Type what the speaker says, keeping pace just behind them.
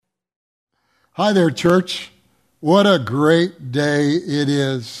Hi there, church. What a great day it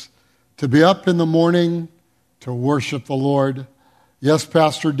is to be up in the morning to worship the Lord. Yes,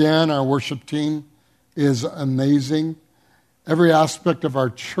 Pastor Dan, our worship team is amazing. Every aspect of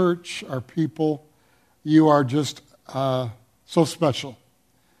our church, our people, you are just so special.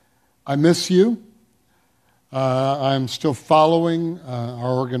 I miss you. I'm still following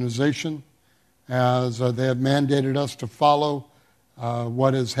our organization as they have mandated us to follow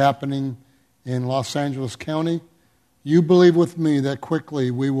what is happening in Los Angeles County. You believe with me that quickly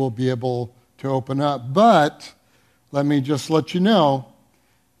we will be able to open up. But let me just let you know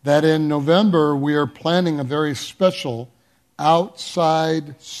that in November we are planning a very special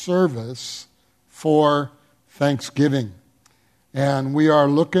outside service for Thanksgiving. And we are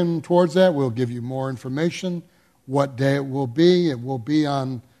looking towards that. We'll give you more information, what day it will be. It will be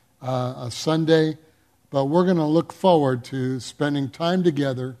on a Sunday. But we're going to look forward to spending time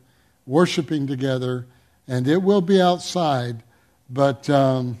together, worshiping together, and it will be outside. But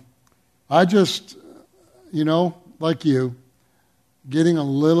I just, like you, getting a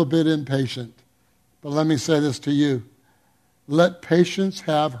little bit impatient. But let me say this to you. Let patience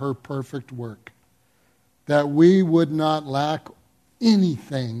have her perfect work, that we would not lack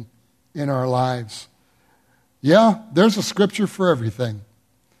anything in our lives. Yeah, there's a scripture for everything.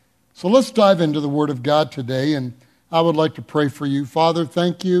 So let's dive into the Word of God today, and I would like to pray for you. Father,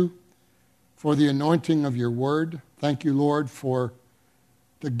 thank you for the anointing of your Word. Thank you, Lord, for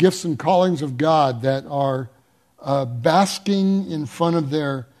the gifts and callings of God that are basking in front of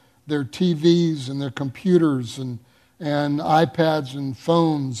their TVs and their computers and iPads and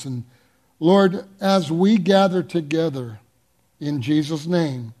phones. And Lord, as we gather together in Jesus'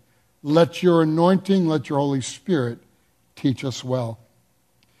 name, let your anointing, let your Holy Spirit teach us well.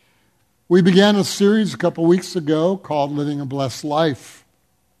 We began a series a couple weeks ago called Living a Blessed Life.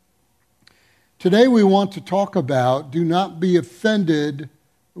 Today we want to talk about do not be offended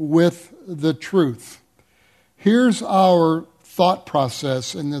with the truth. Here's our thought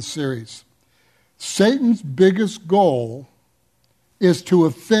process in this series. Satan's biggest goal is to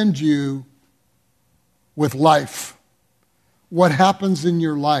offend you with life. What happens in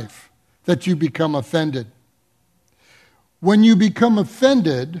your life that you become offended? When you become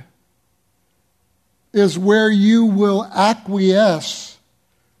offended is where you will acquiesce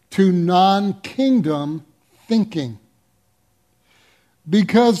to non-kingdom thinking.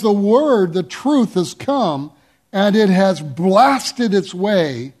 Because the word, the truth has come and it has blasted its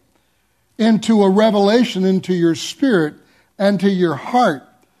way into a revelation into your spirit and to your heart.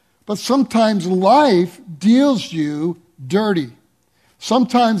 But sometimes life deals you dirty.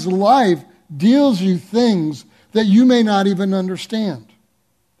 Sometimes life deals you things that you may not even understand.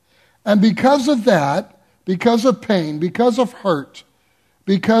 And because of that, because of pain, because of hurt,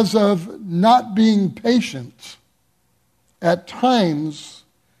 because of not being patient, at times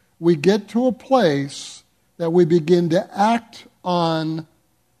we get to a place that we begin to act on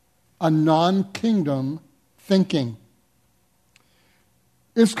a non-kingdom thinking.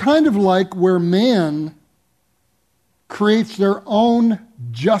 It's kind of like where man creates their own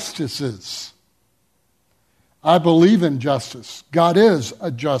justices. I believe in justice. God is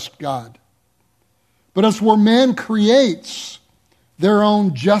a just God. But it's where man creates their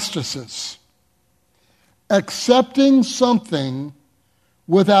own justices, accepting something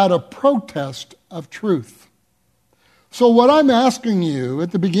without a protest of truth. So what I'm asking you at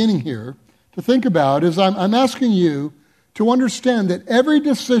the beginning here to think about is I'm asking you to understand that every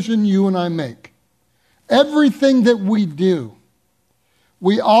decision you and I make, everything that we do,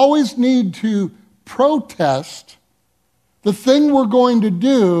 we always need to protest the thing we're going to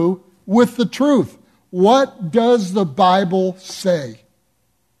do with the truth. What does the Bible say?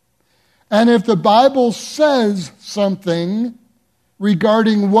 And if the Bible says something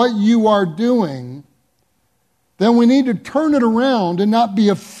regarding what you are doing, then we need to turn it around and not be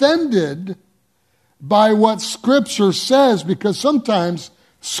offended by what Scripture says, because sometimes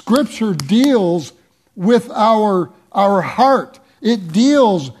Scripture deals with our heart. It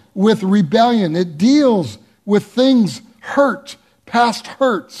deals with rebellion. It deals with things hurt, past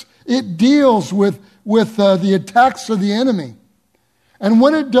hurts. It deals with the attacks of the enemy. And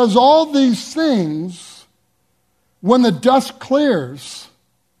when it does all these things, when the dust clears,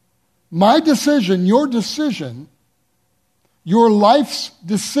 my decision, your life's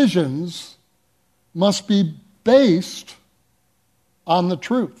decisions must be based on the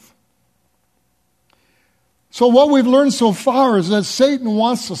truth. So what we've learned so far is that Satan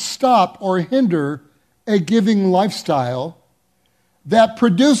wants to stop or hinder a giving lifestyle that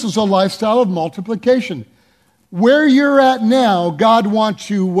produces a lifestyle of multiplication. Where you're at now, God wants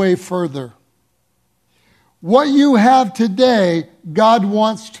you way further. What you have today, God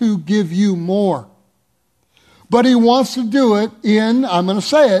wants to give you more. But he wants to do it in, I'm going to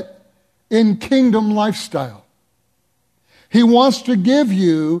say it, in kingdom lifestyle. He wants to give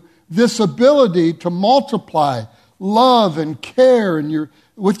you this ability to multiply love and care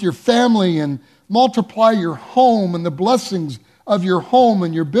with your family, and multiply your home and the blessings of your home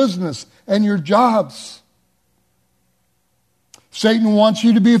and your business and your jobs. Satan wants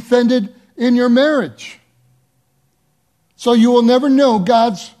you to be offended in your marriage. So you will never know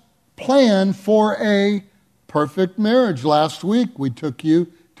God's plan for a perfect marriage. Last week we took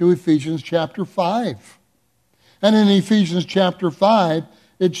you to Ephesians chapter 5. And in Ephesians chapter 5,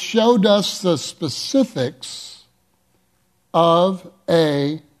 it showed us the specifics of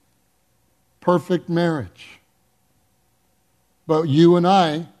a perfect marriage. But you and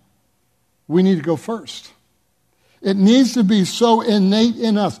I, we need to go first. It needs to be so innate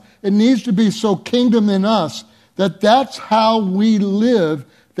in us. It needs to be so kingdom in us that that's how we live.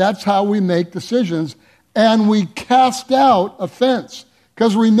 That's how we make decisions. And we cast out offense.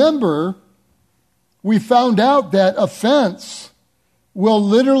 Because remember, we found out that offense will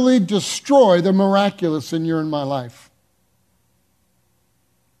literally destroy the miraculous in your and my life.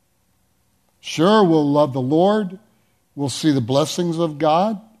 Sure, we'll love the Lord. We'll see the blessings of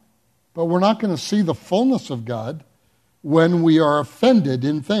God. But we're not going to see the fullness of God when we are offended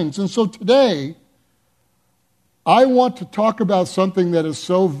in things. And so today, I want to talk about something that is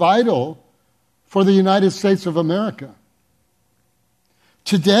so vital for the United States of America.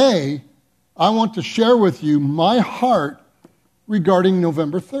 Today, I want to share with you my heart regarding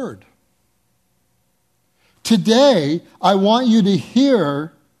November 3rd. Today, I want you to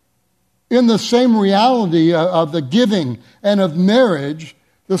hear, in the same reality of the giving and of marriage,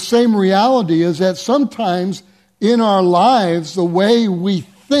 the same reality is that sometimes in our lives, the way we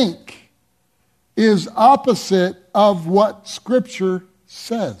think is opposite of what Scripture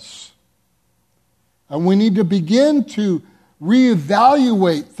says. And we need to begin to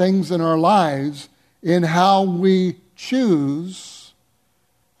reevaluate things in our lives in how we choose,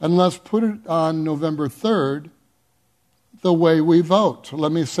 and let's put it on November 3rd, the way we vote.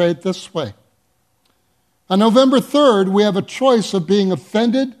 Let me say it this way. On November 3rd, we have a choice of being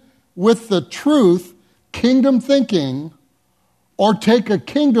offended with the truth, kingdom thinking, or take a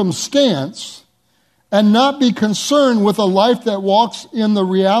kingdom stance and not be concerned with a life that walks in the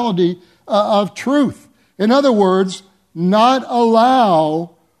reality of truth. In other words, not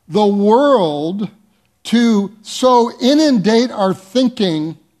allow the world to so inundate our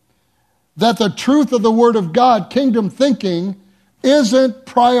thinking that the truth of the Word of God, kingdom thinking, isn't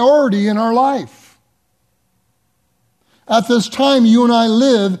priority in our life. At this time, you and I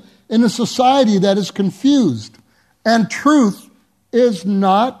live in a society that is confused, and truth is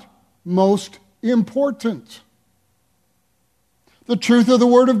not most important. The truth of the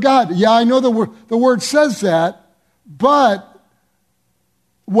Word of God. Yeah, I know the Word says that, but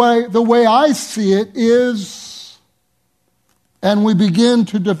the way I see it is, and we begin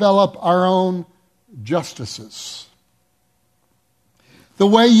to develop our own justices. The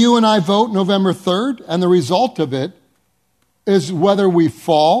way you and I vote November 3rd, and the result of it, is whether we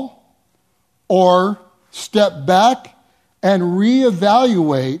fall or step back and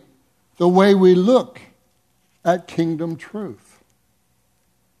reevaluate the way we look at kingdom truth.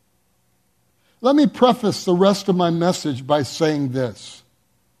 Let me preface the rest of my message by saying this.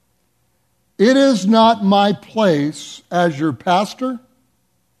 It is not my place as your pastor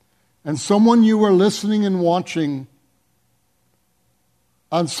and someone you are listening and watching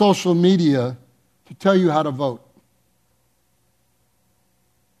on social media to tell you how to vote.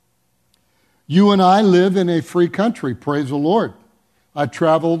 You and I live in a free country, praise the Lord. I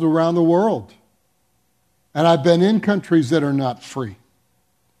traveled around the world, and I've been in countries that are not free.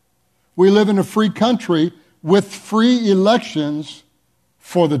 We live in a free country with free elections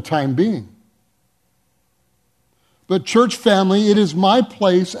for the time being. But church family, it is my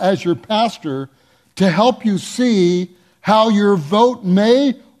place as your pastor to help you see how your vote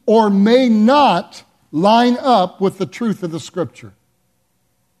may or may not line up with the truth of the Scripture.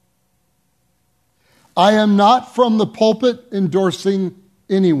 I am not from the pulpit endorsing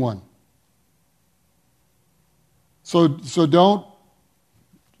anyone. So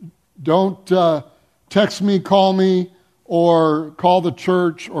don't text me, call me, or call the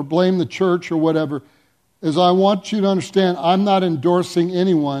church, or blame the church, or whatever. As I want you to understand, I'm not endorsing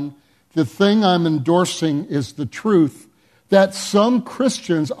anyone. The thing I'm endorsing is the truth that some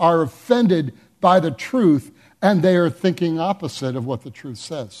Christians are offended by the truth, and they are thinking opposite of what the truth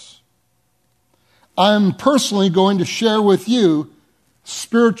says. I'm personally going to share with you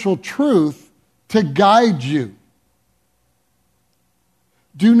spiritual truth to guide you.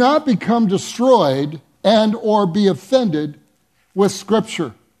 Do not become destroyed and or be offended with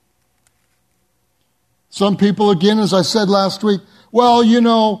Scripture. Some people, again, as I said last week, well,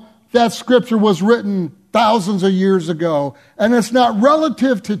 that Scripture was written thousands of years ago, and it's not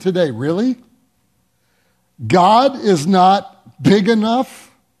relative to today. Really? God is not big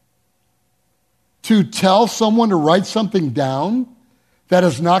enough to tell someone to write something down that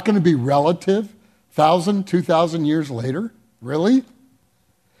is not going to be relative 1,000, 2,000 years later? Really?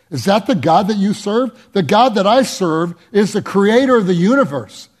 Is that the God that you serve? The God that I serve is the creator of the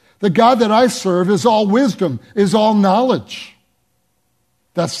universe. The God that I serve is all wisdom, is all knowledge.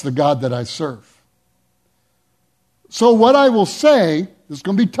 That's the God that I serve. So what I will say, this is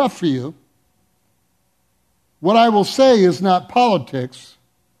going to be tough for you. What I will say is not politics,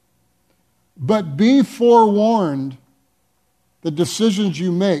 but be forewarned, the decisions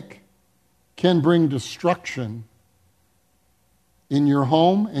you make can bring destruction in your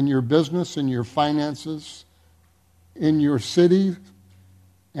home, in your business, in your finances, in your city,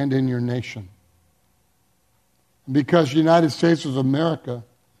 and in your nation. Because the United States of America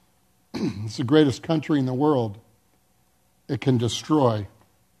is the greatest country in the world, it can destroy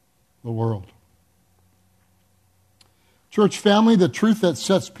the world. Church family, the truth that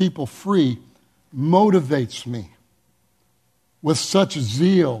sets people free motivates me with such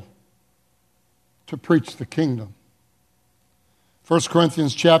zeal to preach the kingdom. 1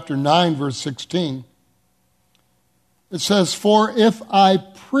 Corinthians chapter 9, verse 16. It says, "For if I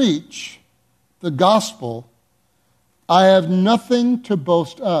preach the gospel, I have nothing to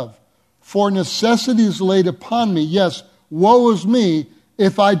boast of. For necessity is laid upon me. Yes, woe is me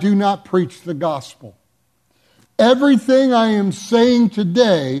if I do not preach the gospel." Everything I am saying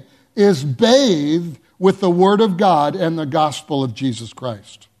today is bathed with the Word of God and the gospel of Jesus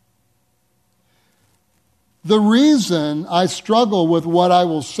Christ. The reason I struggle with what I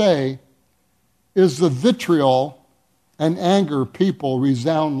will say is the vitriol and anger people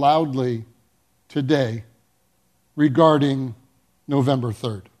resound loudly today regarding November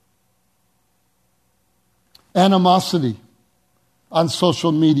 3rd. Animosity on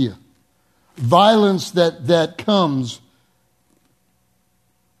social media. Violence that comes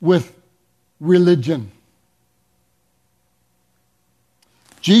with religion.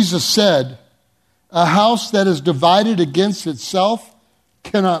 Jesus said, "A house that is divided against itself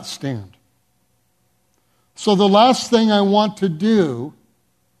cannot stand." So the last thing I want to do,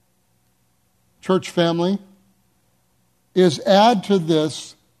 church family, is add to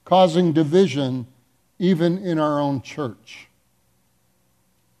this, causing division even in our own church.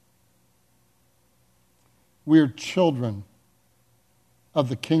 We are children of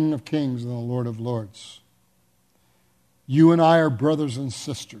the King of Kings and the Lord of Lords. You and I are brothers and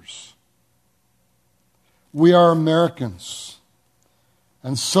sisters. We are Americans.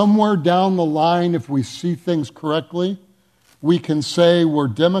 And somewhere down the line, if we see things correctly, we can say we're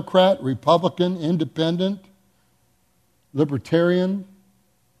Democrat, Republican, Independent, Libertarian.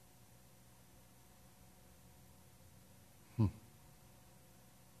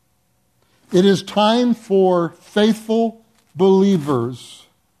 It is time for faithful believers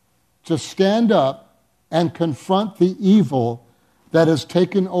to stand up and confront the evil that has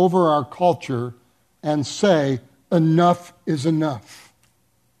taken over our culture and say, enough is enough.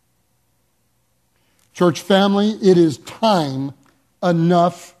 Church family, it is time.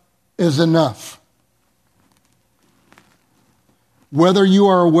 Enough is enough. Whether you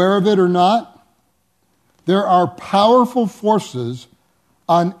are aware of it or not, there are powerful forces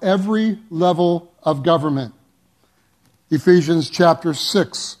on every level of government. Ephesians chapter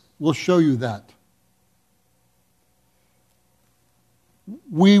 6 will show you that.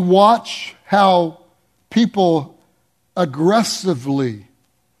 We watch how people aggressively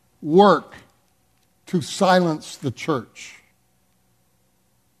work to silence the church.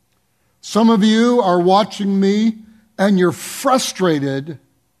 Some of you are watching me and you're frustrated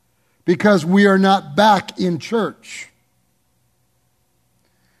because we are not back in church.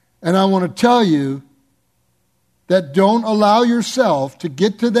 And I want to tell you that don't allow yourself to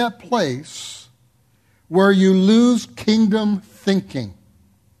get to that place where you lose kingdom thinking.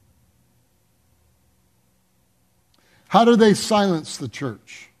 How do they silence the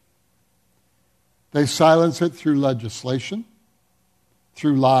church? They silence it through legislation,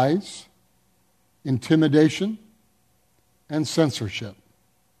 through lies, intimidation, and censorship.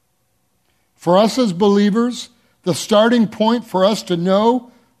 For us as believers, the starting point for us to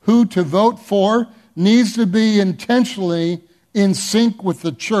know who to vote for needs to be intentionally in sync with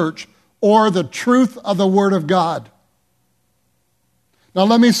the church or the truth of the Word of God. Now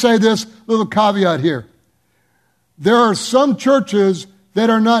let me say this little caveat here. There are some churches that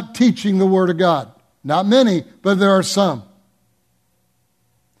are not teaching the Word of God. Not many, but there are some.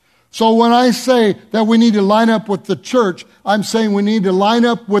 So when I say that we need to line up with the church, I'm saying we need to line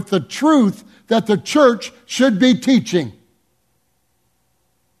up with the truth that the church should be teaching.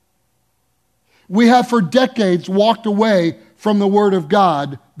 We have for decades walked away from the Word of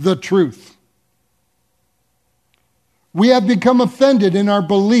God, the truth. We have become offended in our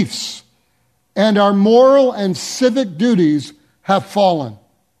beliefs, and our moral and civic duties have fallen.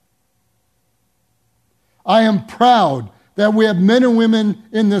 I am proud that we have men and women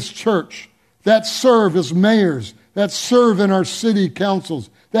in this church that serve as mayors, that serve in our city councils,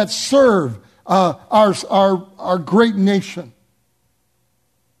 that serve our great nation.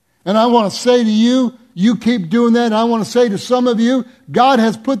 And I want to say to you, you keep doing that. And I want to say to some of you, God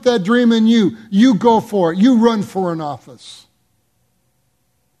has put that dream in you. You go for it. You run for an office.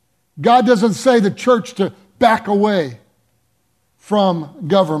 God doesn't say the church to back away from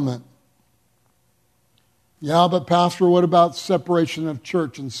government. Yeah, but Pastor, what about separation of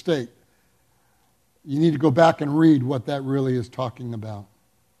church and state? You need to go back and read what that really is talking about.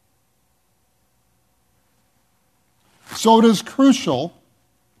 So it is crucial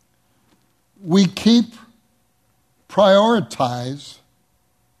we prioritize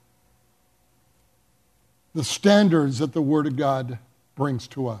the standards that the Word of God brings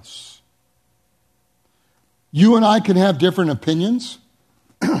to us. You and I can have different opinions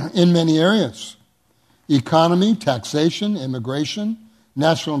in many areas. Economy, taxation, immigration,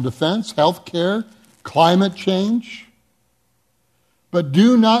 national defense, health care, climate change. But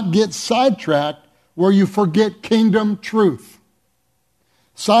do not get sidetracked where you forget kingdom truth.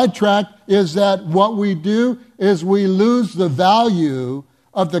 Sidetrack is that what we do is we lose the value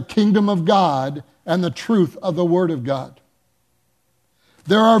of the kingdom of God and the truth of the Word of God.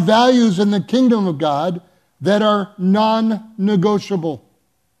 There are values in the kingdom of God that are non-negotiable.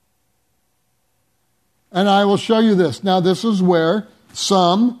 And I will show you this. Now, this is where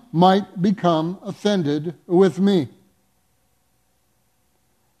some might become offended with me.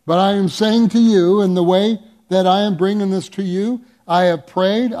 But I am saying to you, in the way that I am bringing this to you, I have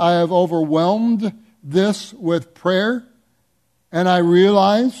prayed, I have overwhelmed this with prayer, and I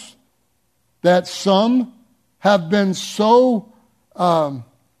realize that some have been so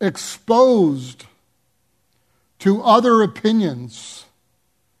exposed to other opinions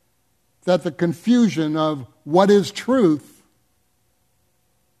that the confusion of what is truth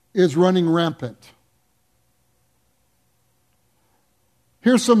is running rampant.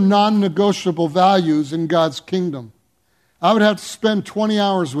 Here's some non-negotiable values in God's kingdom. I would have to spend 20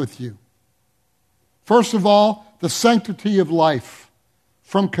 hours with you. First of all, the sanctity of life,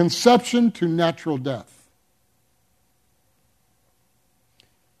 from conception to natural death.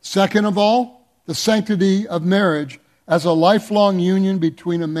 Second of all, the sanctity of marriage as a lifelong union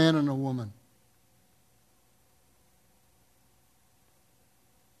between a man and a woman.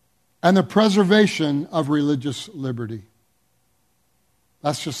 And the preservation of religious liberty.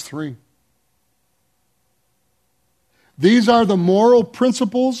 That's just 3. These are the moral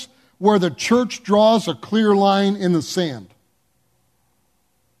principles where the church draws a clear line in the sand.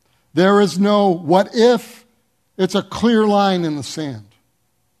 There is no what if, it's a clear line in the sand.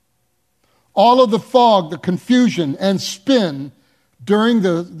 All of the fog, the confusion, and spin during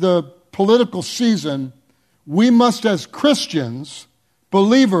the political season, we must as Christians,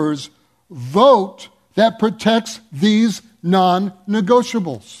 believers, vote that protects these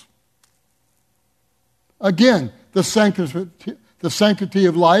non-negotiables. Again, the sanctity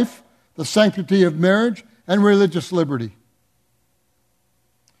of life, the sanctity of marriage, and religious liberty.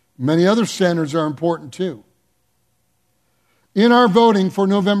 Many other standards are important too. In our voting for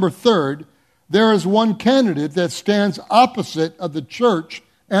November 3rd, there is one candidate that stands opposite of the church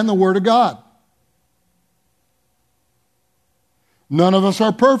and the Word of God. None of us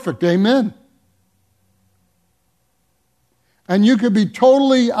are perfect, amen. And you could be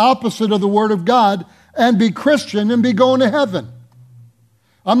totally opposite of the Word of God and be Christian and be going to heaven.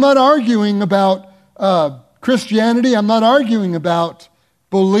 I'm not arguing about Christianity. I'm not arguing about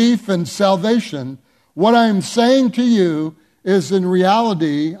belief and salvation. What I'm saying to you is, in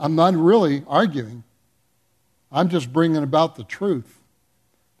reality, I'm not really arguing. I'm just bringing about the truth.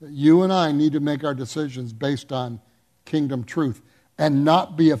 That you and I need to make our decisions based on kingdom truth and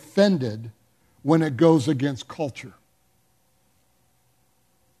not be offended when it goes against culture.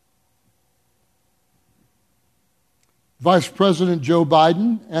 Vice President Joe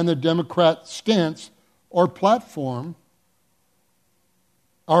Biden and the Democrat stance or platform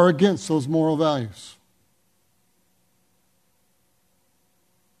are against those moral values.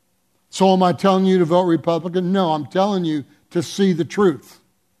 So am I telling you to vote Republican? No, I'm telling you to see the truth.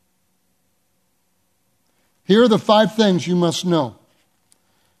 Here are the 5 things you must know.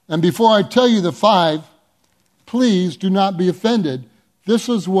 And before I tell you the 5, please do not be offended. This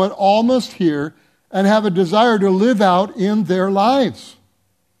is what all must hear and have a desire to live out in their lives.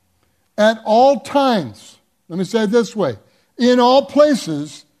 At all times, let me say it this way, in all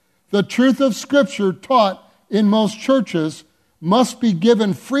places, the truth of Scripture taught in most churches must be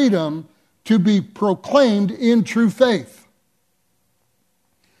given freedom to be proclaimed in true faith.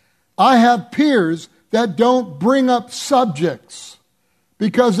 I have peers that don't bring up subjects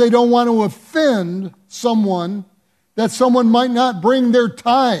because they don't want to offend someone, that someone might not bring their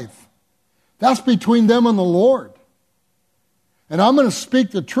tithe. That's between them and the Lord. And I'm going to speak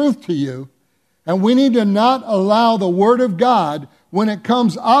the truth to you, and we need to not allow the Word of God, when it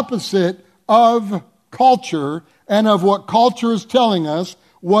comes opposite of culture and of what culture is telling us,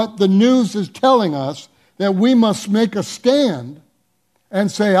 what the news is telling us, that we must make a stand and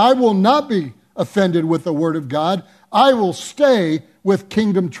say, I will not be offended with the Word of God. I will stay with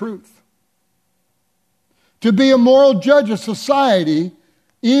kingdom truth. To be a moral judge of society,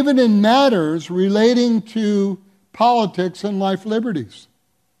 even in matters relating to politics and life liberties.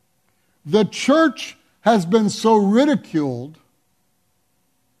 The church has been so ridiculed.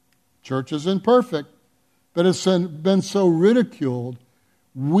 Church is imperfect, but it's been so ridiculed,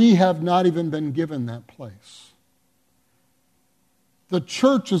 we have not even been given that place. The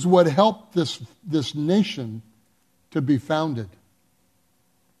church is what helped this nation to be founded.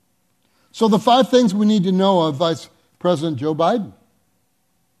 So the 5 things we need to know of Vice President Joe Biden.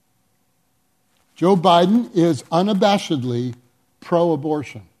 Joe Biden is unabashedly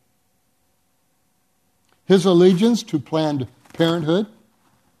pro-abortion. His allegiance to Planned Parenthood,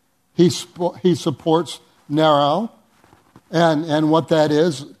 he supports NARAL, and what that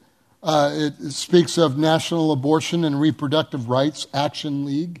is, it speaks of National Abortion and Reproductive Rights Action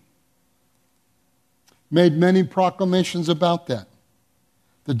League. Made many proclamations about that.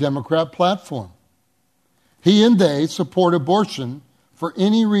 The Democrat platform. He and they support abortion for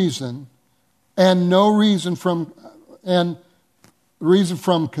any reason and reason from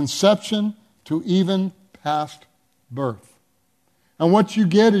conception to even past birth. And what you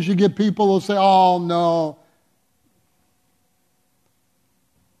get is you get people who say, oh no.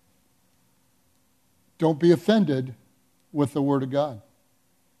 Don't be offended with the Word of God.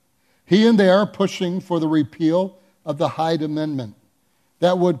 He and they are pushing for the repeal of the Hyde Amendment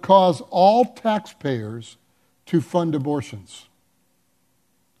that would cause all taxpayers to fund abortions.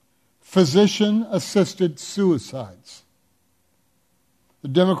 Physician-assisted suicides. The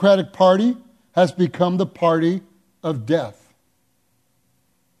Democratic Party has become the party of death.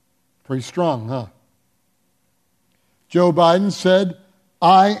 Pretty strong, huh? Joe Biden said,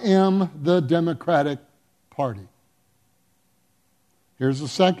 I am the Democratic Party. Here's the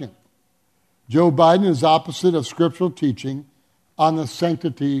second. Joe Biden is opposite of scriptural teaching on the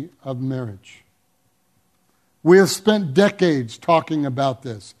sanctity of marriage. We have spent decades talking about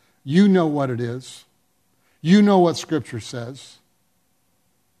this. You know what it is. You know what Scripture says.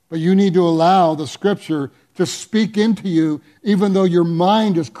 But you need to allow the Scripture to speak into you, even though your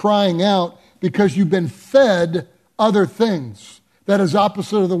mind is crying out because you've been fed other things that is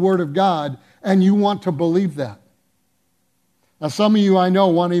opposite of the Word of God, and you want to believe that. Now, some of you I know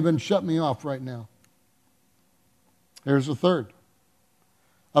want to even shut me off right now. Here's the third.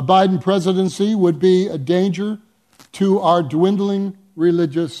 A Biden presidency would be a danger to our dwindling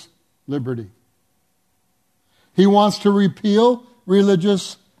religious liberty. He wants to repeal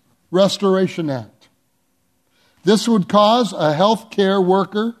Religious Restoration Act. This would cause a health care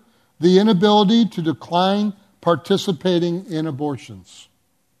worker the inability to decline participating in abortions.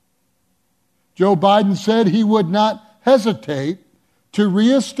 Joe Biden said he would not hesitate to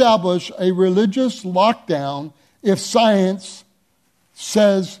reestablish a religious lockdown if science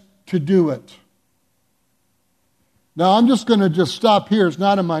says to do it. Now, I'm just going to stop here. It's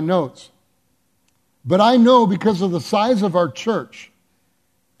not in my notes. But I know because of the size of our church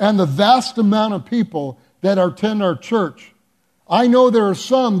and the vast amount of people that attend our church, I know there are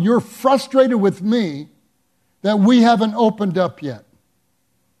some, you're frustrated with me that we haven't opened up yet.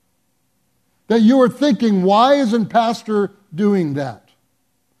 That you are thinking, why isn't Pastor doing that?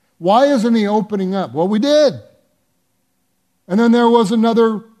 Why isn't he opening up? Well, we did. And then there was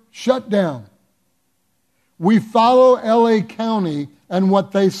another shutdown. We follow LA County and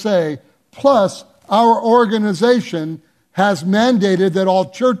what they say, plus our organization has mandated that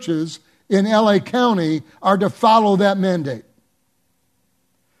all churches in LA County are to follow that mandate.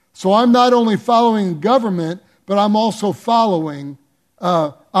 So I'm not only following government, but I'm also following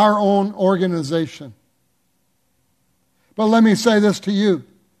our own organization. But let me say this to you.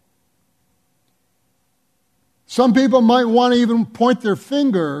 Some people might want to even point their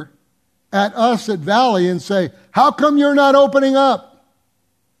finger at us at Valley and say, how come you're not opening up?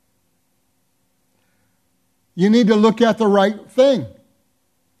 You need to look at the right thing.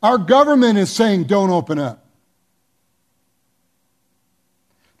 Our government is saying don't open up.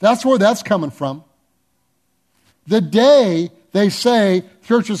 That's where that's coming from. The day they say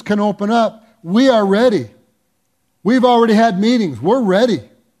churches can open up, we are ready. We've already had meetings. We're ready.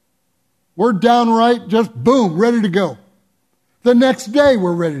 We're downright just boom, ready to go. The next day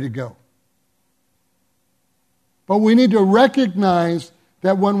we're ready to go. But we need to recognize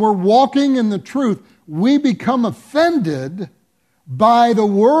that when we're walking in the truth, we become offended by the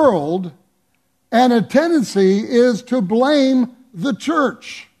world, and a tendency is to blame the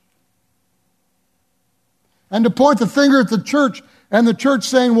church. And to point the finger at the church, and the church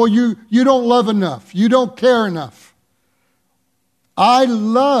saying, well, you don't love enough. You don't care enough. I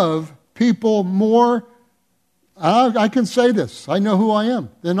love people more, I can say this, I know who I am,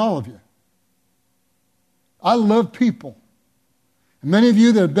 than all of you. I love people. And many of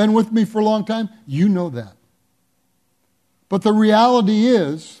you that have been with me for a long time, you know that. But the reality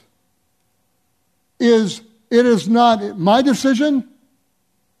is it is not my decision.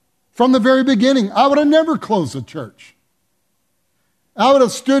 From the very beginning, I would have never closed the church. I would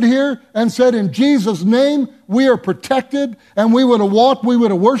have stood here and said, in Jesus' name, we are protected, and we would have walked, we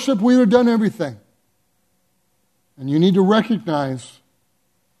would have worshiped, we would have done everything. And you need to recognize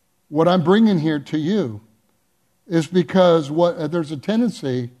what I'm bringing here to you is because there's a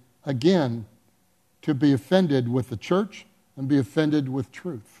tendency, again, to be offended with the church and be offended with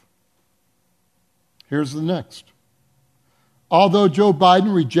truth. Here's the next. Although Joe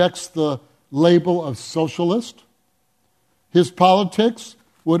Biden rejects the label of socialist, his politics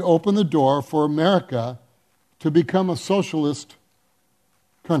would open the door for America to become a socialist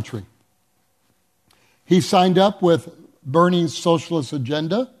country. He signed up with Bernie's socialist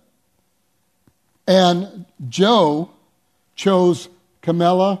agenda, and Joe chose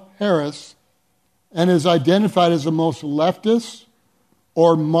Kamala Harris and is identified as the most leftist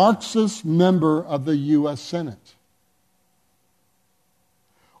or Marxist member of the U.S. Senate.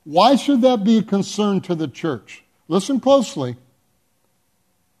 Why should that be a concern to the church? Listen closely.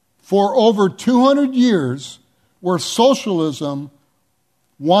 For over 200 years, where socialism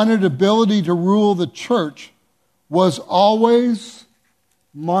wanted ability to rule the church, was always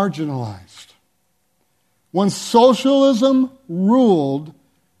marginalized. When socialism ruled,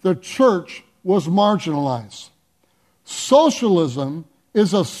 the church was marginalized. Socialism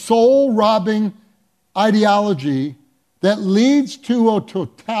is a soul-robbing ideology that leads to a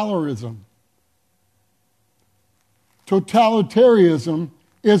totalitarianism. Totalitarianism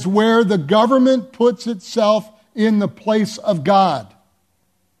is where the government puts itself in the place of God,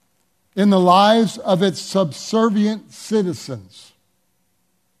 in the lives of its subservient citizens.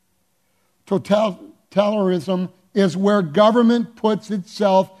 Totalitarianism is where government puts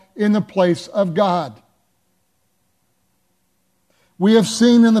itself in the place of God. We have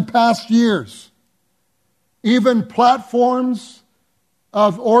seen in the past years, even platforms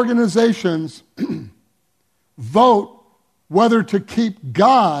of organizations vote whether to keep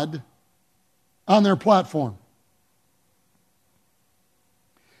God on their platform.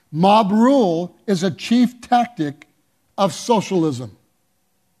 Mob rule is a chief tactic of socialism,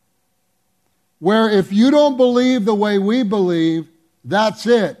 where if you don't believe the way we believe, that's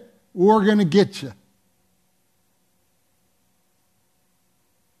it. We're going to get you.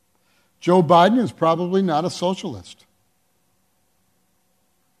 Joe Biden is probably not a socialist.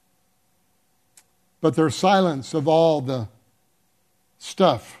 But their silence of all the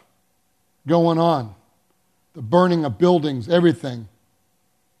stuff going on, the burning of buildings, everything,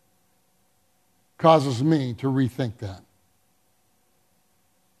 causes me to rethink that.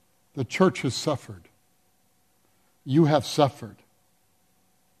 The church has suffered. You have suffered.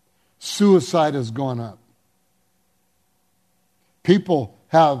 Suicide has gone up. People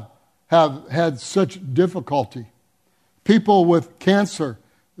have had such difficulty. People with cancer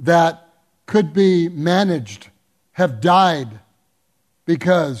that could be managed have died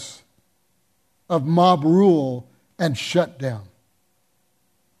because of mob rule and shutdown.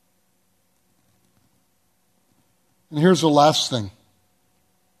 And here's the last thing.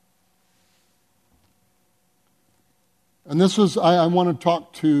 And this is, I want to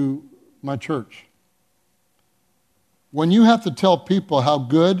talk to my church. When you have to tell people how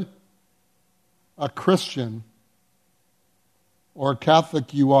good a Christian or a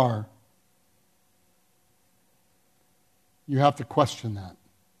Catholic you are, you have to question that.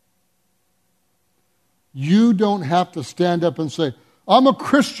 You don't have to stand up and say, I'm a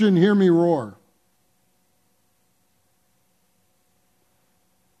Christian, hear me roar.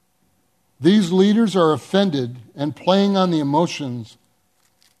 These leaders are offended and playing on the emotions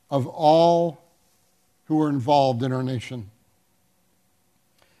of all who are involved in our nation.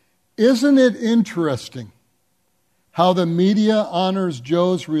 Isn't it interesting how the media honors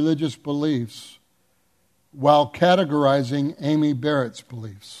Joe's religious beliefs while categorizing Amy Barrett's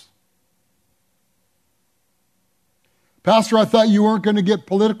beliefs? Pastor, I thought you weren't going to get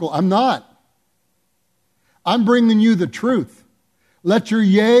political. I'm not. I'm bringing you the truth. Let your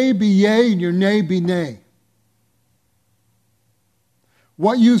yea be yea and your nay be nay.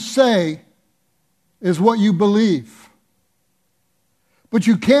 What you say is what you believe. But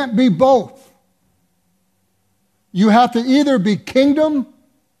you can't be both. You have to either be kingdom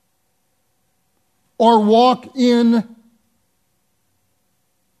or walk in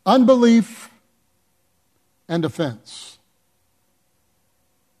unbelief and offense.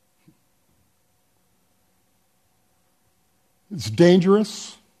 It's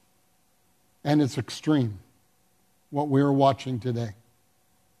dangerous and it's extreme, what we are watching today.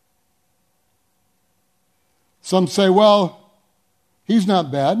 Some say, well, he's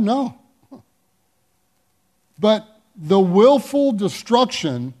not bad. No. But the willful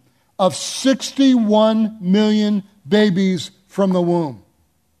destruction of 61 million babies from the womb.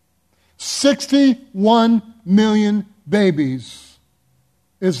 61 million babies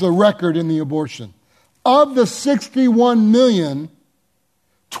is the record in the abortion. Of the 61 million,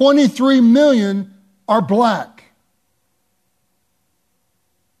 23 million are black.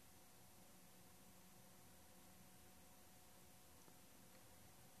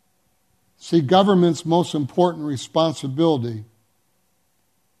 See, government's most important responsibility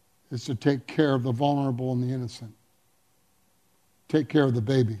is to take care of the vulnerable and the innocent. Take care of the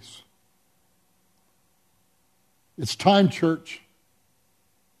babies. It's time, church.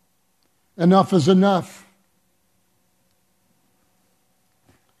 Enough is enough.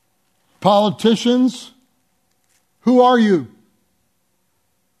 Politicians, who are you?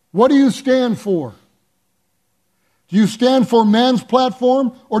 What do you stand for? Do you stand for man's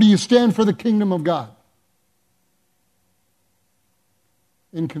platform or do you stand for the kingdom of God?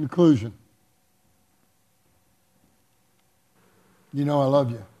 In conclusion, you know I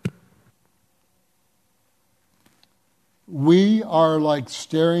love you. We are like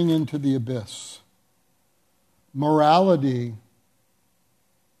staring into the abyss. Morality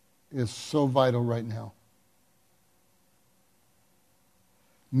is so vital right now.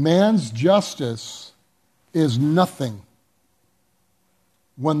 Man's justice is nothing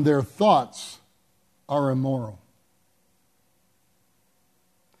when their thoughts are immoral.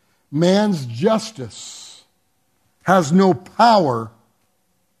 Man's justice has no power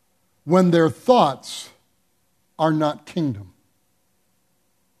when their thoughts are not kingdom.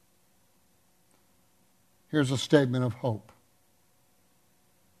 Here's a statement of hope.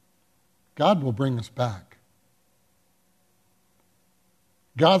 God will bring us back.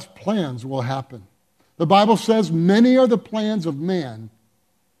 God's plans will happen. The Bible says many are the plans of man,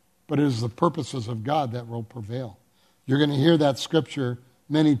 but it is the purposes of God that will prevail. You're going to hear that scripture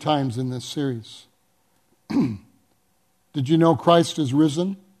many times in this series. Did you know Christ is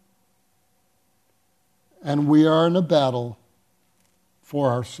risen? And we are in a battle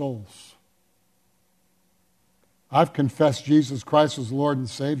for our souls. I've confessed Jesus Christ as Lord and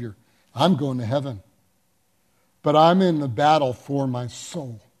Savior. I'm going to heaven. But I'm in the battle for my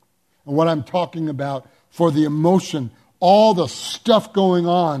soul. And what I'm talking about, for the emotion, all the stuff going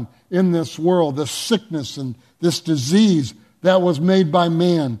on in this world, the sickness and this disease that was made by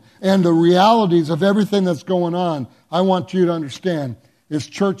man, and the realities of everything that's going on, I want you to understand, is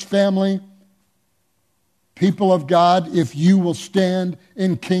church family, people of God, if you will stand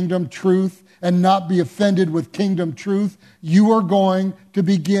in kingdom truth and not be offended with kingdom truth, you are going to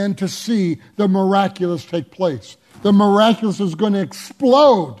begin to see the miraculous take place. The miraculous is going to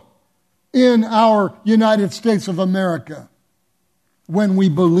explode in our United States of America when we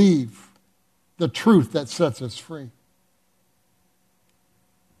believe the truth that sets us free.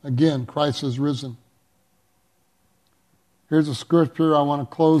 Again, Christ is risen. Here's a scripture I want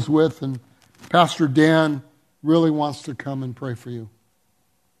to close with, and Pastor Dan really wants to come and pray for you.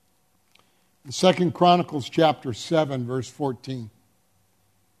 In 2 Chronicles chapter 7, verse 14,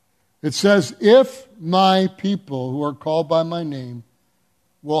 it says, "If my people who are called by my name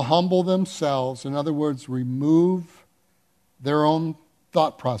will humble themselves," in other words, remove their own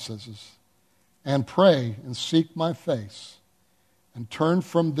thought processes, "and pray and seek my face, and turn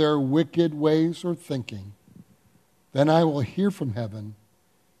from their wicked ways or thinking, then I will hear from heaven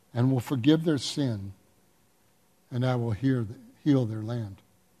and will forgive their sin and I will heal their land.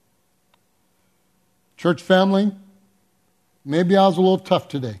 Church family, maybe I was a little tough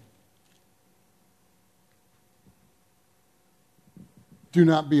today. Do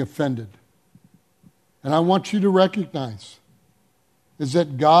not be offended. And I want you to recognize is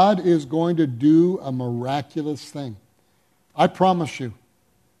that God is going to do a miraculous thing. I promise you.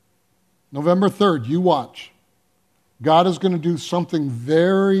 November 3rd, you watch. God is going to do something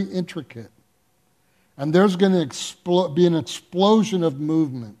very intricate. And there's going to be an explosion of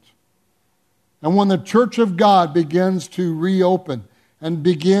movement. And when the church of God begins to reopen and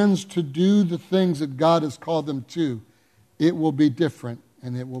begins to do the things that God has called them to, it will be different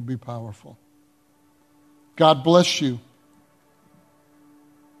and it will be powerful. God bless you.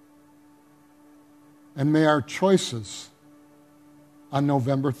 And may our choices on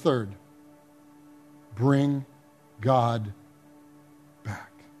November 3rd bring God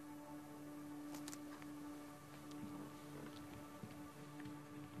back.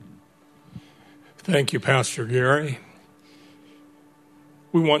 Thank you, Pastor Gary.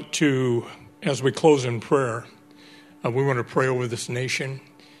 We want to, as we close in prayer, we want to pray over this nation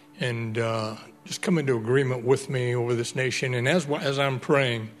and just come into agreement with me over this nation. And as I'm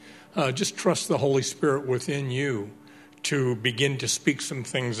praying, just trust the Holy Spirit within you to begin to speak some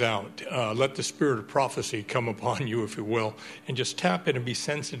things out. Let the spirit of prophecy come upon you, if you will, and just tap in and be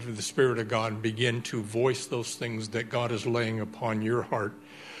sensitive to the Spirit of God and begin to voice those things that God is laying upon your heart.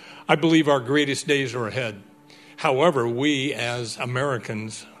 I believe our greatest days are ahead. However, we as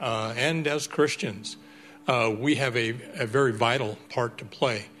Americans and as Christians, we have a very vital part to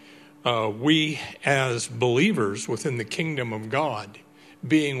play. We as believers within the kingdom of God,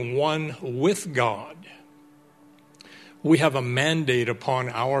 being one with God, we have a mandate upon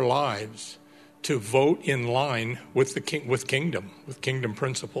our lives to vote in line with kingdom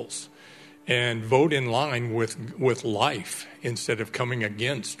principles, and vote in line with life instead of coming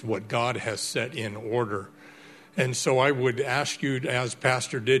against what God has set in order. And so I would ask you, as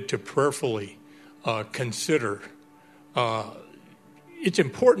Pastor did, to prayerfully consider. It's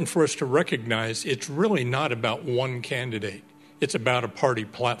important for us to recognize it's really not about one candidate. It's about a party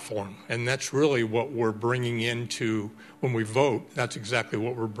platform, and that's really what we're bringing into, when we vote, that's exactly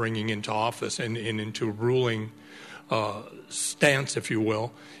what we're bringing into office and into a ruling stance, if you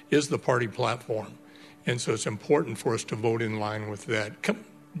will, is the party platform. And so it's important for us to vote in line with that. Come,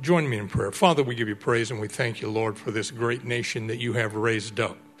 join me in prayer. Father, we give you praise and we thank you, Lord, for this great nation that you have raised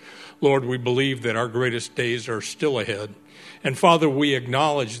up. Lord, we believe that our greatest days are still ahead. And Father, we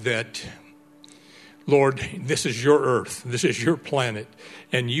acknowledge that, Lord, this is your earth, this is your planet,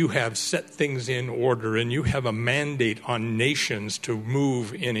 and you have set things in order, and you have a mandate on nations to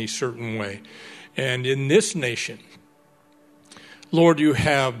move in a certain way. And in this nation, Lord, you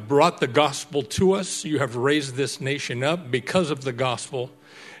have brought the gospel to us. You have raised this nation up because of the gospel.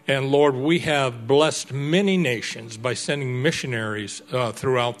 And Lord, we have blessed many nations by sending missionaries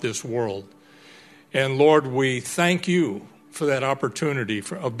throughout this world. And Lord, we thank you for that opportunity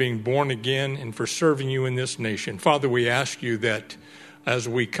of being born again and for serving you in this nation. Father, we ask you that as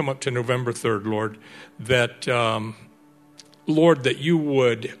we come up to November 3rd, Lord, that, Lord, that you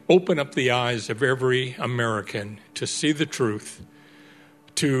would open up the eyes of every American to see the truth,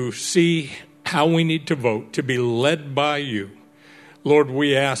 to see how we need to vote, to be led by you. Lord,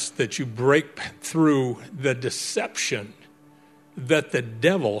 we ask that you break through the deception that the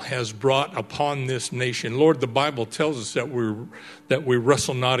devil has brought upon this nation. Lord, the Bible tells us that we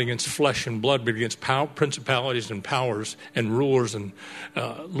wrestle not against flesh and blood, but against principalities and powers and rulers and,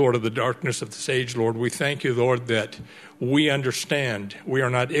 Lord, of the darkness of this age. Lord, we thank you, Lord, that we understand we are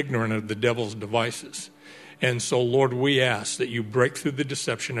not ignorant of the devil's devices. And so, Lord, we ask that you break through the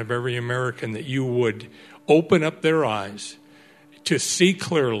deception of every American, that you would open up their eyes to see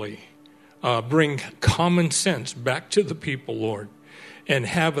clearly, bring common sense back to the people, Lord, and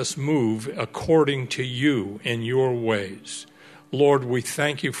have us move according to you and your ways. Lord, we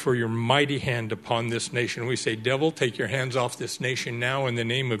thank you for your mighty hand upon this nation. We say, devil, take your hands off this nation now in the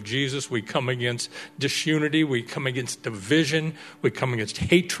name of Jesus. We come against disunity. We come against division. We come against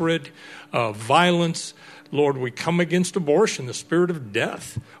hatred, violence. Lord, we come against abortion, the spirit of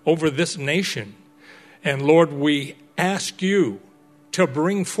death over this nation. And Lord, we ask you to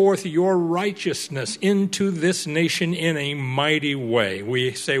bring forth your righteousness into this nation in a mighty way.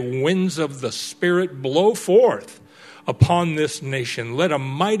 We say, winds of the Spirit blow forth upon this nation. Let a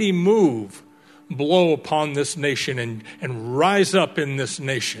mighty move blow upon this nation and rise up in this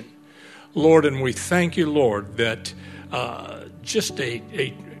nation. Lord, and we thank you, Lord, that just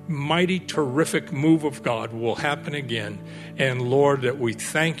a mighty, terrific move of God will happen again. And Lord, that we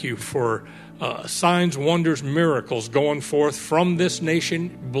thank you for signs, wonders, miracles going forth from this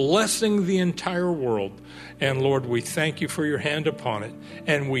nation, blessing the entire world. And Lord, we thank you for your hand upon it.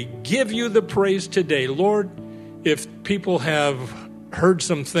 And we give you the praise today. Lord, if people have heard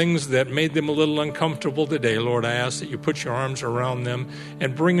some things that made them a little uncomfortable today, Lord, I ask that you put your arms around them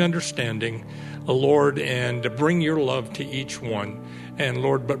and bring understanding, Lord, and bring your love to each one. And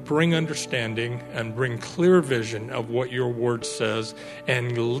Lord, but bring understanding and bring clear vision of what your word says,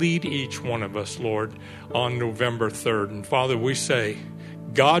 and lead each one of us, Lord, on November 3rd. And Father, we say,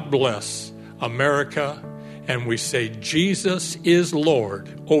 God bless America, and we say Jesus is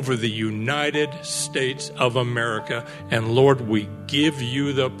Lord over the United States of America. And Lord, we give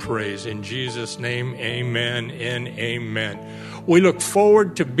you the praise. In Jesus' name, amen and amen. We look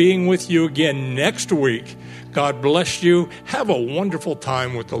forward to being with you again next week. God bless you. Have a wonderful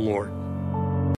time with the Lord.